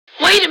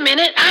Wait a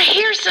minute, I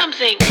hear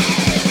something.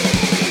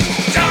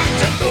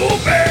 Dr.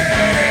 Movie!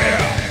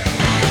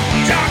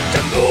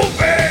 Dr.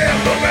 Movie!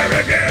 Movie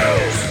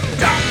reviews!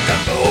 Dr.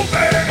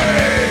 Movie!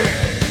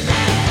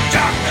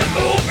 Dr.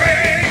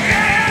 Movie!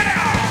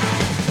 Yeah!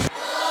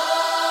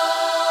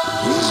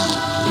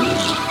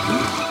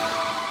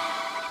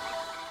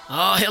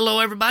 Oh, hello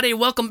everybody.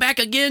 Welcome back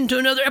again to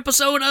another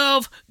episode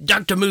of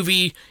Dr.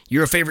 Movie,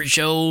 your favorite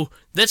show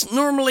that's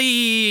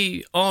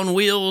normally on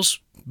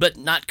wheels, but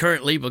not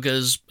currently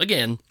because,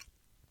 again,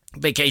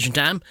 vacation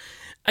time.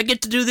 I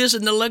get to do this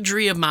in the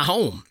luxury of my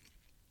home,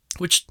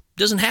 which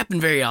doesn't happen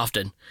very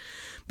often.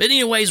 But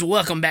anyways,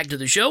 welcome back to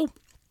the show.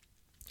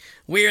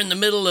 We're in the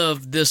middle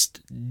of this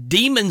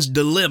Demon's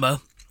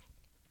Dilemma,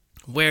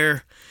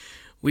 where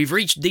we've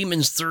reached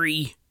Demons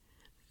 3,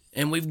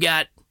 and we've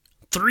got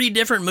 3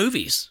 different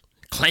movies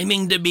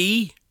claiming to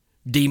be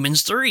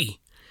Demons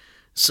 3.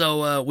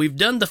 So we've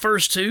done the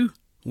first 2,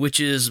 which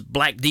is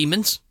Black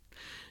Demons.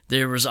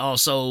 There was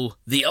also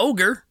The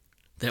Ogre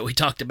that we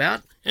talked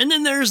about, and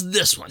then there's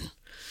this one.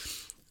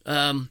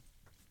 I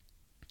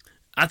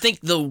think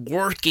the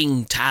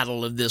working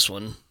title of this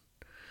one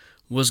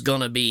was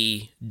going to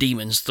be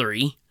Demons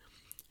 3,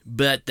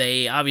 but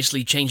they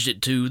obviously changed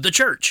it to The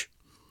Church.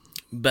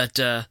 But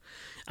I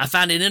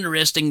find it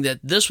interesting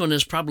that this one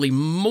is probably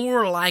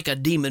more like a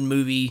demon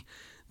movie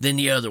than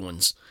the other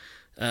ones.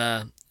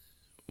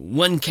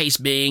 One case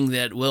being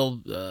that,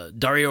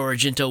 Dario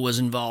Argento was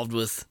involved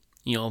with,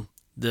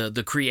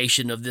 the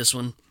creation of this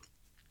one.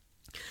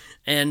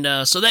 And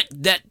so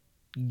that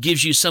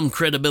gives you some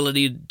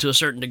credibility to a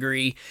certain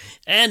degree,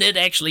 and it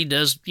actually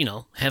does,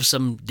 have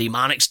some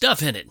demonic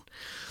stuff in it.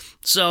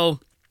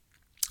 So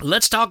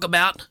let's talk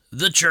about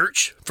The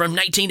Church from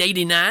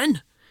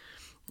 1989.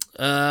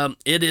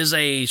 It is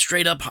a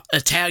straight-up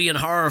Italian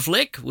horror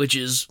flick, which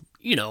is,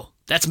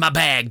 that's my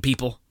bag,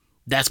 people.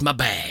 That's my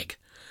bag.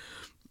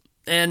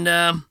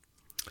 And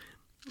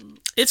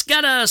it's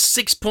got a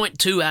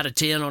 6.2 out of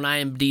 10 on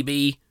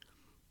IMDb.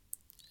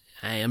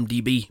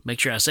 IMDb, make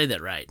sure I say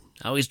that right.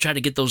 I always try to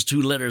get those 2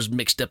 letters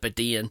mixed up at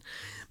the end.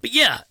 But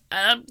yeah,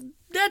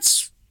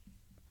 that's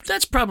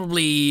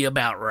probably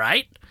about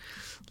right.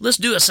 Let's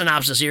do a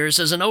synopsis here. It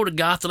says an old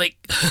Gothic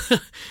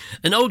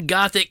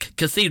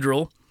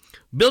cathedral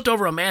built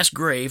over a mass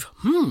grave,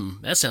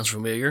 that sounds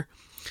familiar,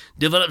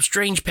 develops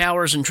strange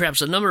powers and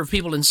traps a number of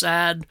people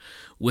inside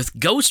with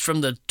ghosts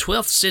from the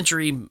 12th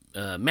century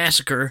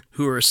massacre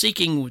who are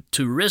seeking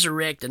to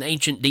resurrect an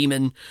ancient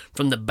demon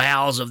from the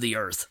bowels of the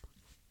earth.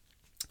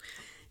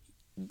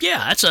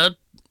 Yeah,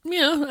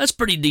 that's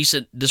pretty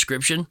decent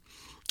description.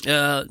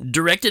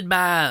 Directed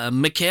by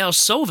Michael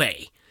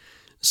Sauvé.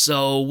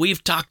 So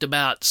we've talked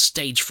about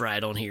stage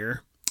fright on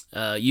here.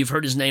 You've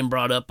heard his name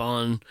brought up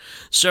on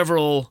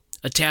several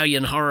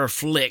Italian horror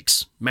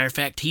flicks. Matter of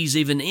fact, he's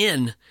even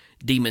in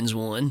Demons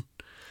 1.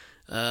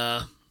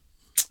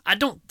 I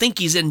don't think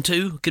he's in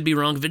 2. Could be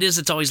wrong. If it is,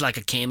 it's always like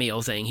a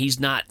cameo thing. He's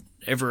not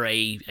ever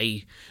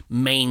a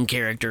main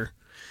character.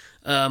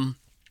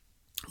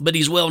 But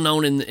he's well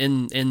known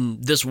in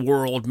this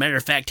world. Matter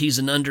of fact, he's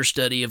an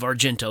understudy of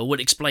Argento,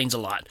 which explains a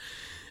lot.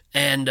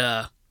 And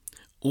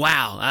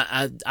wow,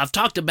 I've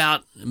talked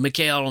about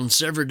Mikhail on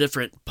several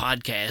different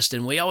podcasts,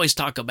 and we always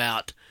talk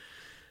about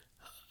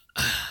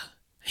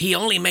he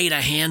only made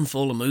a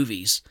handful of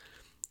movies,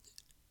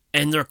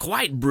 and they're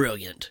quite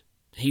brilliant.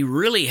 He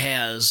really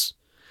has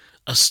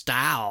a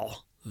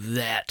style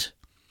that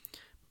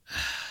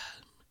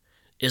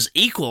is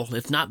equal,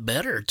 if not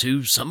better,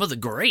 to some of the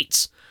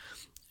greats.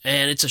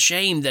 And it's a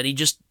shame that he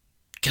just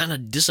kind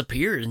of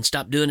disappeared and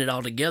stopped doing it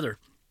altogether.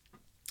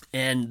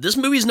 And this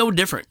movie is no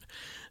different.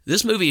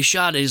 This movie is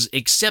shot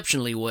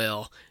exceptionally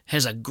well,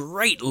 has a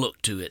great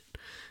look to it.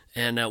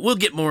 And we'll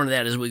get more into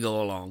that as we go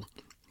along.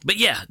 But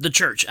yeah, The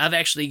Church. I've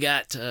actually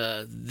got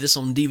this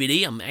on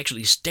DVD. I'm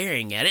actually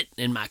staring at it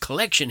in my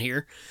collection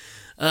here.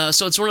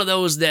 So it's one of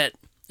those that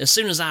as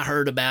soon as I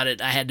heard about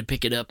it, I had to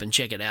pick it up and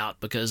check it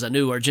out because I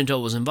knew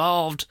Argento was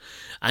involved.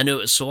 I knew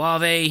it was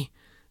Suave.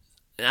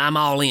 I'm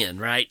all in,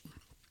 right?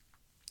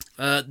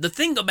 The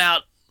thing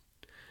about,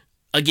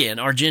 again,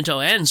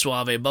 Argento and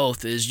Suave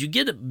both is you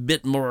get a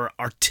bit more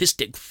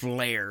artistic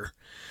flair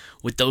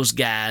with those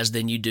guys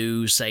than you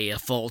do, say, a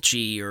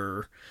Fulci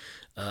or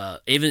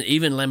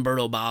even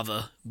Lamberto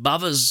Bava.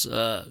 Bava's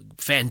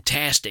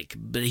fantastic,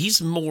 but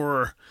he's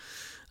more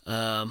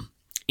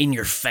in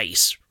your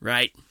face,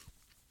 right?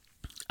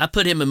 I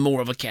put him in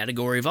more of a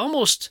category of I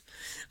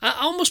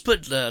almost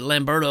put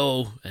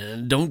Lamberto,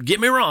 and don't get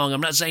me wrong, I'm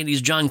not saying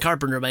he's John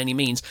Carpenter by any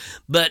means,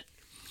 but,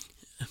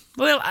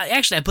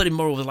 I put him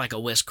more with like a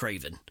Wes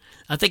Craven.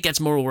 I think that's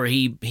more where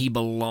he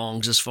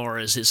belongs as far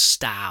as his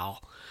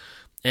style.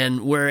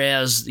 And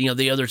whereas,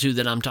 the other 2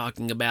 that I'm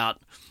talking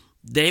about,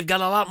 they've got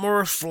a lot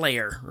more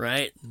flair,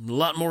 right? A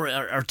lot more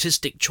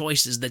artistic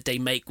choices that they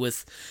make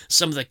with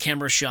some of the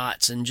camera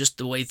shots and just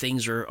the way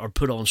things are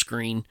put on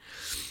screen.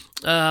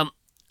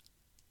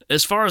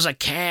 As far as a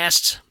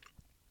cast,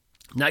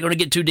 Not going to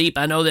get too deep.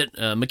 I know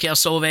that Mikhail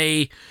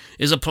Sauvé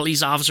is a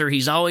police officer.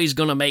 He's always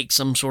going to make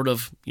some sort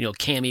of,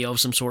 cameo of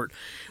some sort.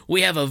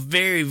 We have a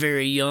very,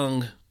 very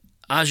young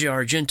Asia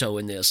Argento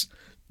in this.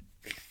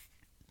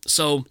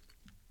 So,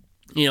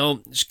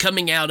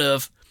 coming out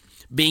of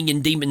being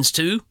in Demons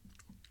 2,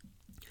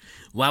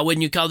 why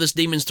wouldn't you call this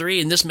Demons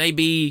 3? And this may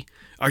be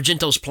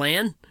Argento's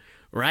plan,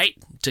 right?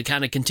 To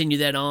kind of continue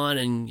that on.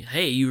 And,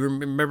 hey, you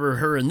remember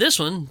her in this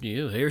one.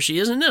 Here she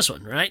is in this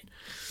one, right?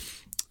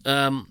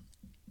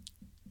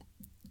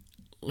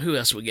 Who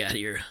else we got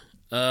here?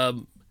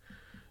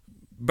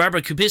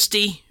 Barbara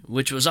Cupisti,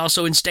 which was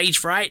also in Stage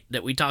Fright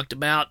that we talked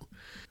about.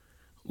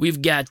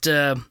 We've got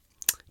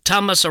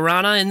Thomas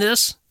Arana in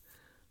this,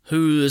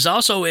 who is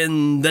also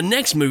in the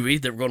next movie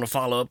that we're going to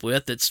follow up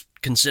with. That's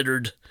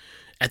considered,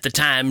 at the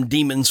time,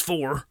 Demons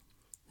 4.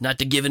 Not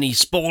to give any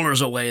spoilers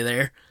away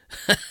there.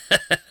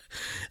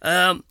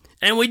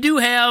 And we do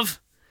have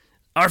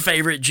our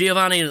favorite,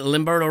 Giovanni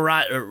Lamberto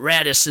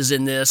Radis is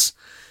in this,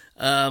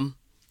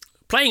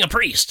 playing a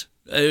priest.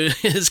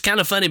 It's kind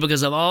of funny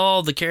because of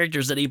all the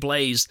characters that he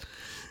plays.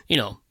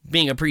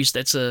 Being a priest,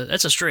 that's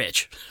a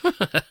stretch.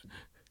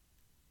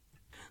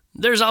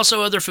 There's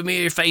also other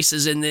familiar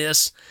faces in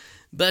this,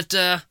 but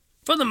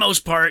for the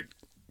most part,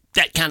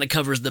 that kind of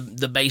covers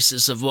the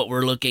basis of what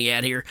we're looking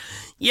at here.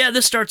 Yeah,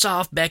 this starts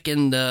off back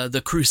in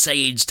the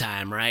Crusades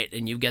time, right?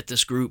 And you've got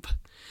this group.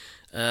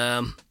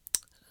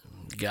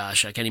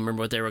 Gosh, I can't even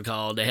remember what they were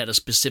called. They had a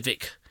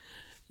specific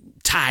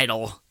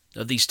title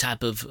of these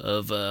type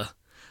of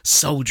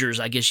soldiers,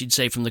 I guess you'd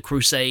say, from the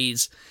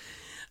Crusades.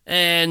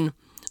 And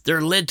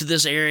they're led to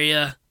this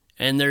area,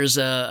 and there's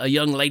a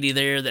young lady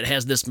there that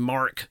has this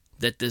mark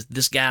that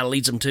this guy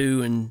leads them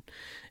to,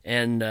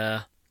 and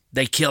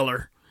they kill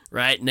her,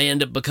 right? And they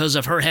end up, because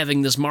of her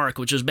having this mark,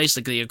 which is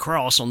basically a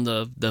cross on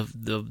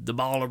the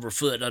ball of her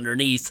foot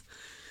underneath,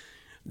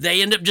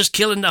 they end up just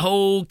killing the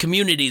whole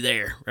community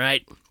there,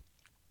 right?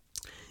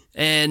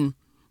 And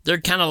they're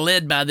kind of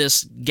led by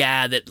this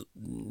guy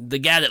the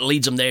guy that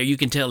leads them there. You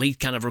can tell he's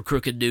kind of a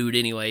crooked dude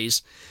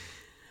anyways.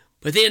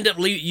 But they end up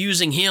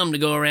using him to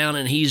go around,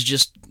 and he's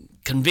just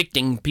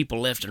convicting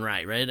people left and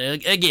right, right?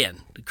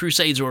 Again, the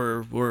Crusades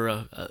were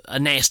a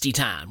nasty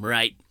time,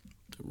 right?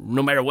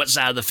 No matter what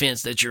side of the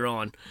fence that you're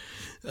on.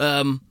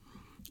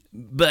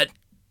 But,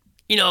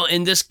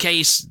 in this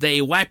case,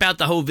 they wipe out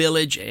the whole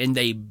village, and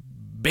they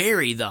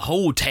bury the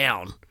whole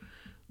town.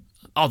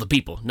 All the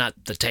people,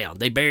 not the town.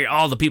 They bury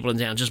all the people in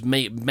town. Just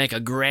make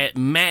a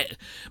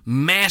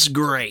mass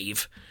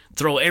grave.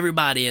 Throw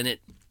everybody in it.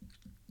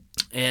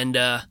 And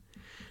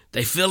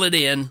they fill it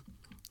in.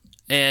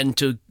 And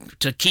to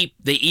keep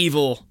the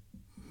evil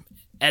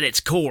at its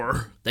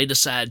core, they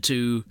decide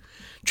to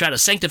try to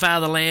sanctify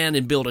the land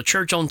and build a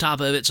church on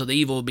top of it so the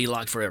evil will be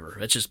locked forever.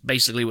 That's just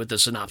basically what the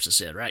synopsis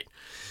said, right?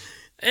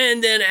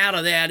 And then out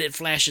of that, it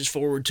flashes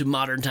forward to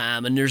modern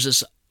time, and there's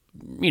this,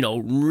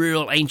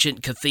 real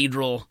ancient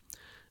cathedral,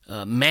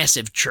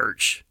 massive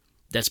church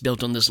that's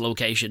built on this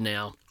location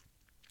now,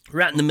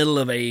 right in the middle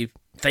of a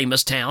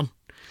famous town.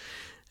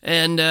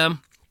 And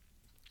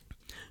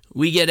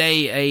we get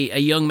a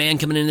young man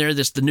coming in there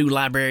that's the new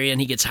librarian.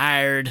 He gets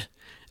hired,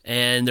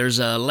 and there's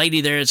a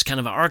lady there that's kind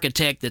of an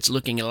architect that's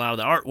looking at a lot of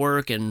the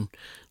artwork and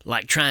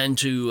like trying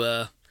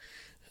to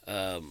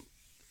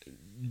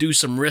do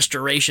some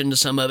restoration to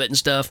some of it and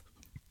stuff.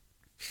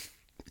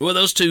 Well,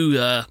 those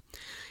two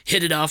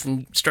hit it off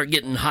and start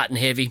getting hot and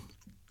heavy.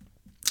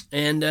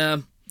 And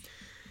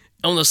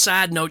on the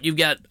side note, you've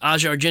got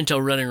Asia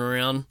Argento running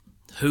around,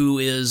 who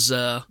is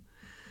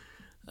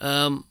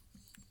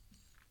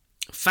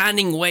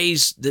finding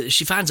ways that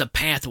she finds a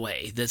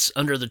pathway that's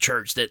under the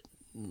church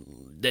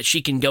that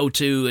she can go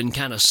to and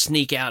kind of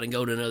sneak out and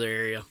go to another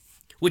area,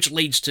 which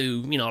leads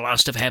to, a lot of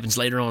stuff happens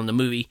later on in the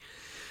movie.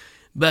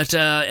 But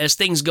as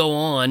things go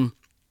on,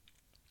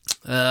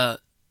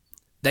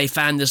 they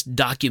find this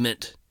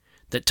document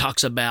that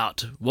talks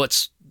about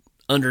what's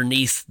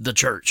underneath the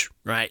church,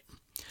 right?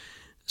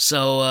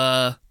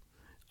 So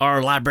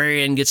our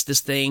librarian gets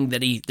this thing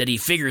that he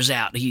figures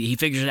out. He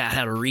figures out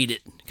how to read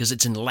it because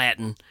it's in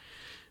Latin.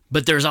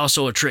 But there's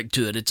also a trick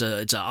to it.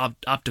 It's a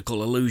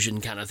optical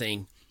illusion kind of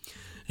thing.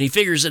 And he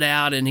figures it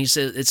out, and it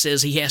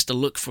says he has to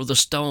look for the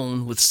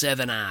stone with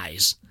 7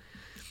 eyes.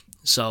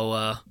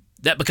 So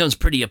that becomes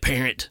pretty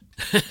apparent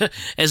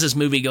as this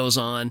movie goes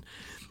on.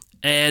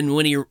 And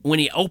when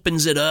he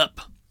opens it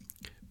up,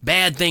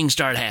 bad things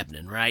start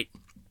happening, right?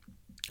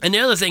 And the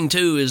other thing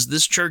too is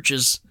this church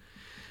it's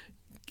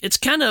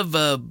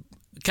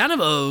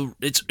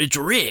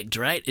rigged,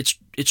 right?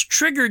 It's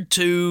triggered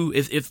to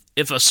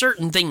if a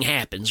certain thing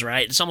happens,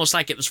 right? It's almost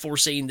like it was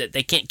foreseen that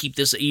they can't keep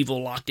this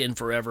evil locked in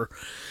forever.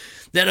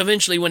 That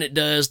eventually, when it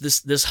does,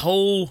 this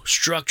whole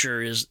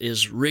structure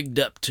is rigged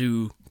up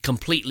to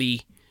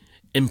completely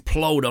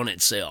implode on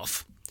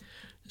itself.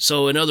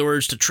 So, in other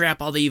words, to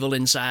trap all the evil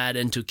inside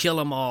and to kill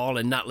them all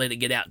and not let it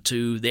get out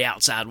to the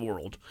outside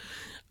world.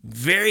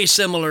 Very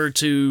similar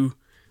to,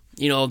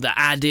 the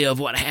idea of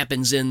what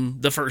happens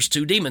in the first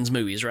two Demons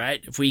movies,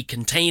 right? If we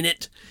contain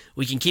it,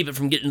 we can keep it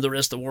from getting to the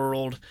rest of the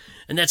world,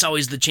 and that's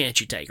always the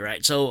chance you take,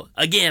 right? So,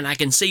 again, I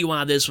can see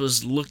why this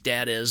was looked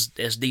at as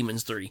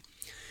Demons 3.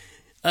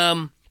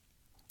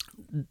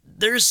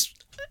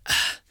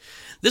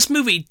 This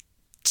movie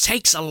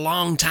takes a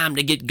long time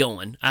to get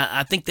going.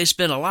 I think they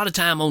spend a lot of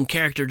time on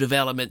character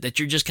development that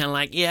you're just kind of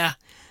like, yeah,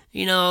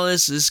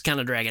 this is kind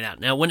of dragging out.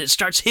 Now, when it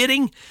starts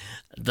hitting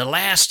the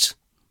last,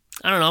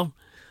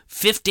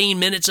 15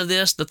 minutes of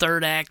this, the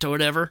third act or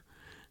whatever,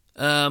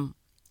 it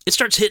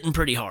starts hitting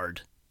pretty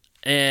hard.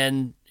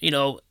 And,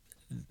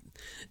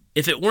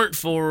 if it weren't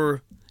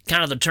for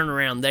kind of the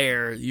turnaround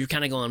there, you're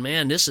kind of going,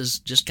 man, this is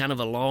just kind of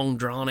a long,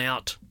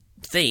 drawn-out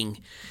thing.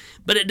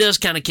 But it does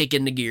kind of kick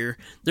into gear.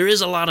 There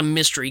is a lot of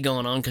mystery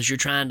going on because you're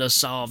trying to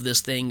solve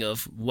this thing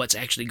of what's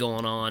actually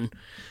going on,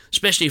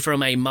 especially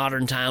from a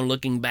modern time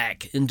looking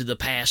back into the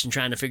past and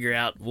trying to figure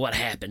out what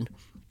happened.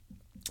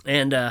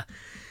 And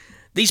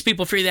these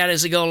people figure that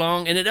as they go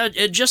along, and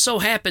it just so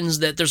happens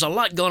that there's a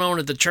lot going on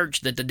at the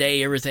church that the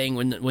day everything,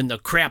 when the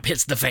crap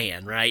hits the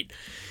fan, right?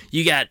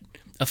 You got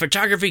a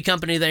photography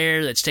company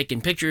there that's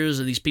taking pictures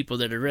of these people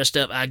that are dressed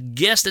up. I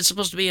guess it's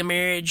supposed to be a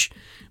marriage,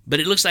 but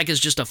it looks like it's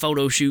just a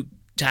photo shoot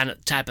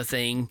type of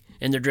thing,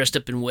 and they're dressed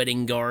up in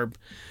wedding garb,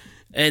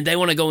 and they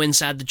want to go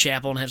inside the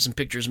chapel and have some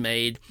pictures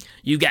made.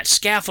 You got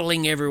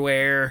scaffolding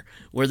everywhere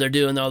where they're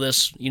doing all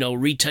this,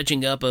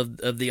 retouching up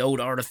of the old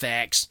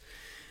artifacts.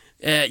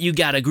 You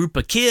got a group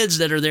of kids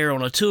that are there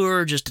on a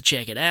tour just to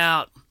check it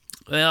out.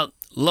 Well,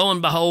 lo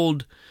and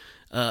behold,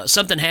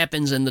 something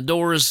happens and the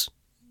doors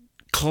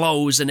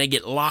close and they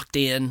get locked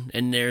in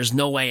and there's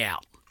no way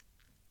out.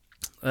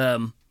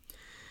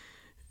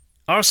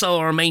 Also,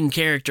 our main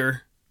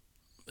character,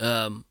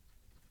 the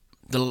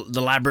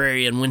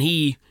librarian, when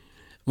he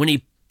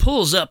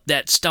pulls up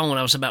that stone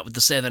I was about with the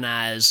 7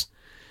 eyes,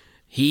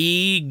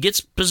 he gets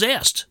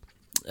possessed,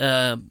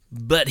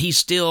 but he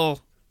still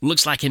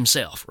looks like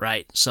himself,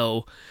 right?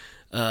 So,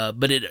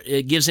 but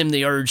it gives him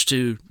the urge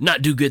to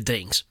not do good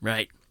things,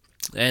 right?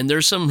 And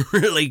there's some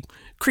really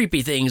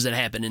creepy things that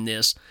happen in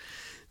this,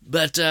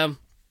 but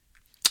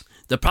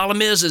the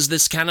problem is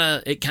this kind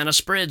of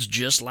spreads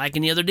just like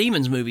in the other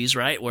Demons movies,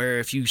 right? Where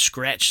if you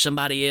scratch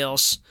somebody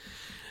else,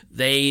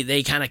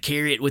 they kind of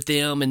carry it with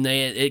them, and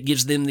it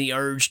gives them the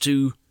urge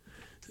to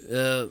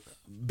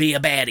be a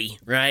baddie,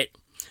 right?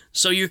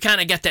 So you kind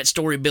of got that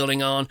story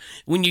building on.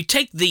 When you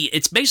take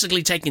it's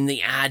basically taking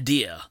the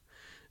idea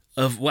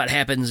of what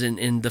happens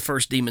in the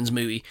first Demons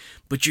movie,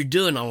 but you're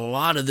doing a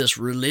lot of this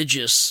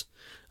religious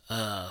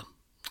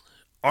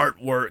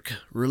artwork,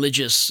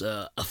 religious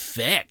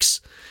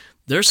effects.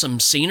 There's some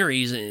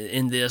sceneries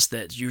in this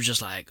that you're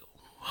just like,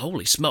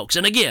 holy smokes.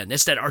 And again,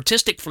 it's that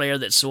artistic flair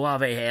that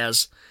Suave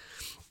has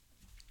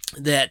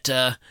that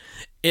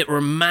it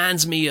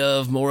reminds me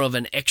of more of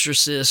an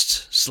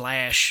Exorcist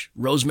 /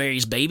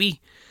 Rosemary's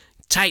Baby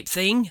type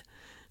thing.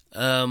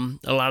 A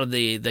lot of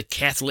the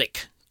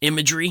Catholic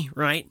imagery,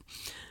 right?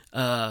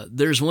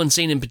 There's one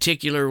scene in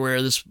particular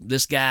where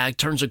this guy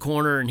turns a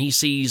corner and he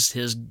sees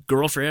his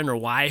girlfriend or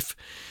wife,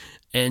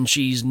 and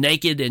she's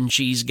naked and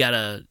she's got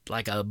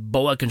a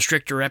boa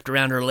constrictor wrapped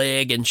around her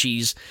leg, and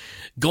she's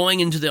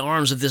going into the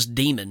arms of this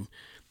demon.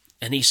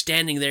 And he's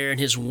standing there, and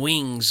his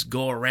wings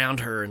go around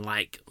her and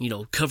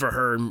cover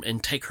her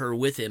and take her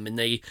with him. And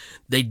they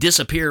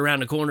disappear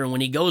around the corner. And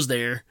when he goes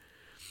there,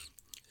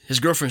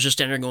 his girlfriend's just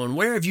standing there going,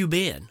 "Where have you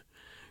been?"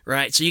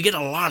 Right? So you get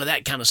a lot of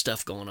that kind of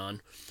stuff going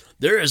on.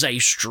 There is a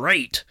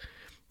straight,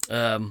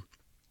 I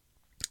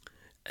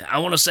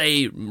want to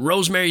say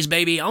Rosemary's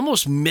Baby,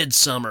 almost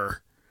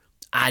Midsummer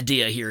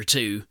idea here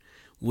too,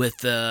 with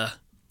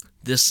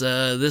this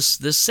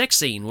sex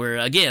scene where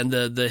again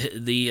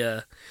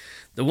the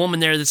woman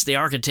there that's the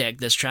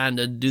architect that's trying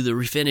to do the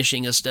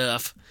refinishing of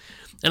stuff.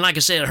 And like I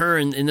said, her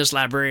and this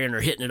librarian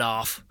are hitting it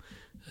off,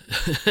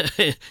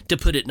 to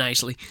put it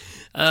nicely.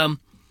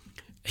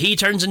 He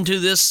turns into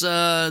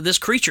this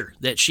creature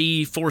that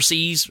she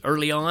foresees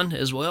early on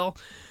as well.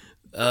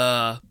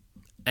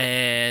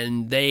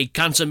 And they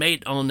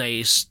consummate on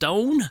a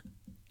stone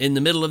in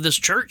the middle of this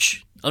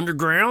church,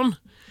 underground.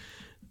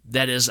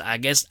 That is, I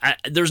guess,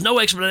 there's no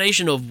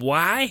explanation of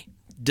why.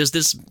 Does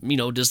this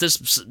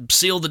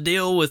seal the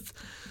deal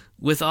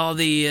with all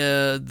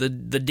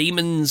the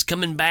demons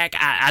coming back?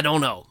 I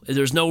don't know.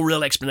 There's no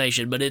real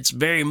explanation, but it's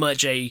very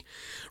much a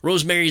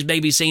Rosemary's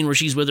Baby scene where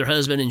she's with her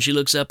husband and she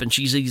looks up and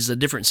she sees a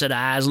different set of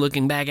eyes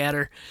looking back at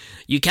her.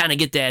 You kind of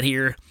get that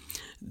here.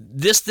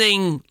 This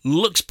thing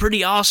looks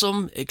pretty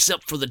awesome,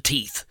 except for the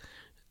teeth.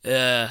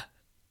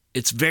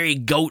 It's very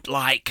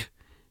goat-like,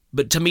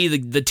 but to me,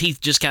 the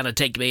teeth just kind of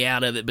take me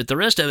out of it. But the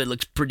rest of it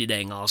looks pretty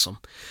dang awesome.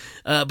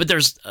 But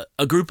there's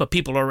a group of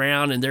people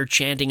around, and they're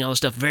chanting all this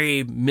stuff,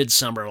 very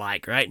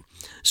Midsummer-like, right?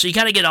 So you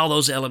kind of get all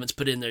those elements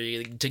put in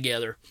there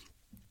together.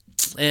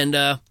 And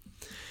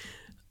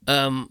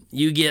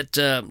you get,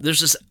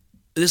 there's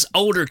this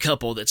older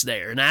couple that's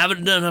there. And I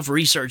haven't done enough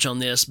research on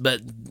this,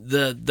 but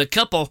the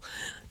couple,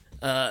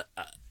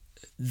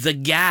 the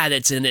guy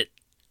that's in it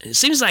It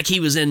seems like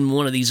he was in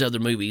one of these other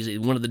movies,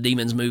 one of the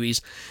Demons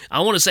movies. I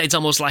want to say it's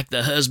almost like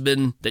the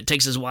husband that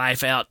takes his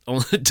wife out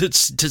to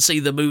see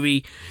the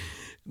movie,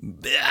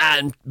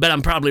 but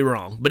I'm probably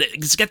wrong. But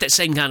it's got that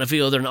same kind of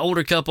feel. They're an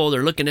older couple.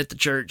 They're looking at the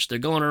church. They're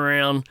going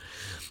around,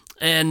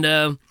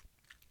 and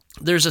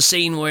there's a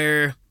scene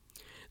where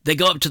they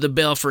go up to the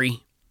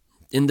belfry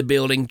in the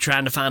building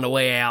trying to find a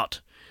way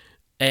out,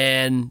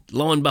 and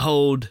lo and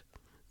behold,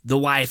 the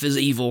wife is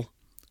evil.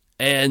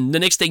 And the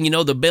next thing you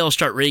know, the bells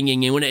start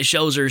ringing, and when it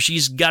shows her,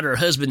 she's got her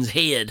husband's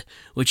head,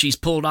 which he's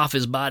pulled off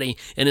his body,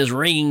 and is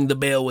ringing the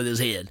bell with his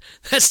head.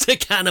 That's the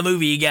kind of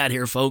movie you got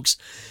here, folks.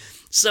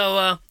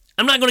 So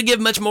I'm not going to give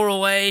much more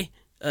away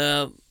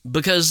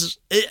because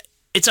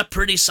it's a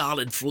pretty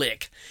solid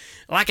flick.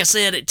 Like I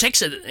said, it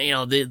takes it.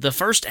 The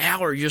first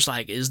hour, you're just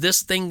like, is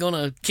this thing going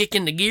to kick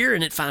into gear?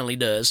 And it finally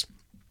does.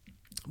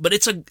 But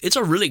it's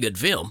a really good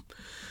film.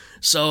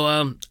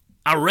 So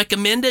I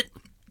recommend it.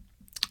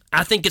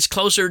 I think it's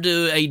closer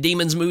to a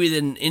Demons movie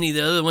than any of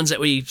the other ones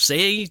that we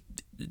say,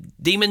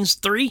 Demons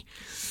 3.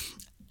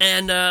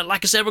 And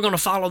like I said, we're going to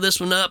follow this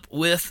one up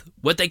with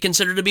what they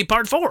consider to be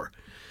part 4,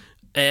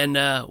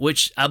 and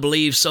which I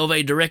believe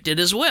Sauvé directed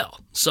as well.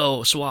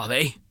 So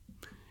Suave,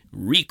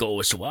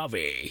 Rico Suave,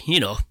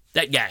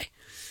 that guy.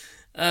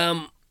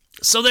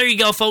 So there you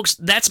go, folks.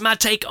 That's my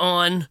take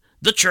on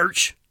The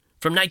Church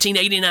from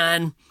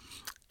 1989.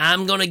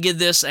 I'm going to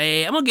give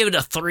it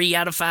a 3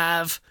 out of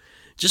 5.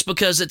 Just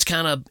because it's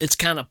kind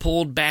of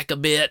pulled back a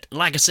bit.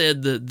 Like I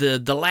said,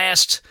 the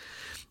last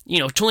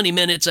 20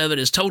 minutes of it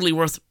is totally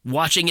worth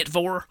watching it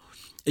for.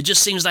 It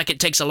just seems like it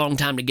takes a long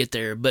time to get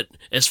there. But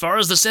as far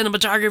as the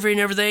cinematography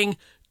and everything,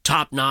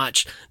 top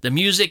notch. The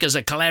music is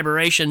a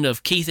collaboration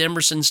of Keith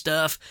Emerson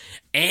stuff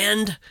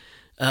and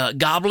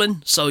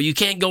Goblin, so you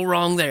can't go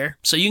wrong there.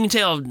 So you can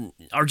tell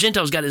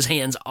Argento's got his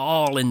hands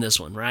all in this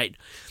one, right?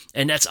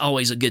 And that's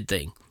always a good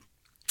thing.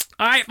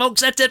 All right, folks,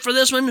 that's it for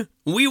this one.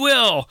 We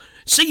will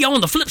see you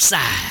on the flip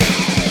side.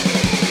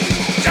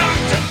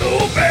 Dr.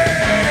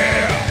 Movie!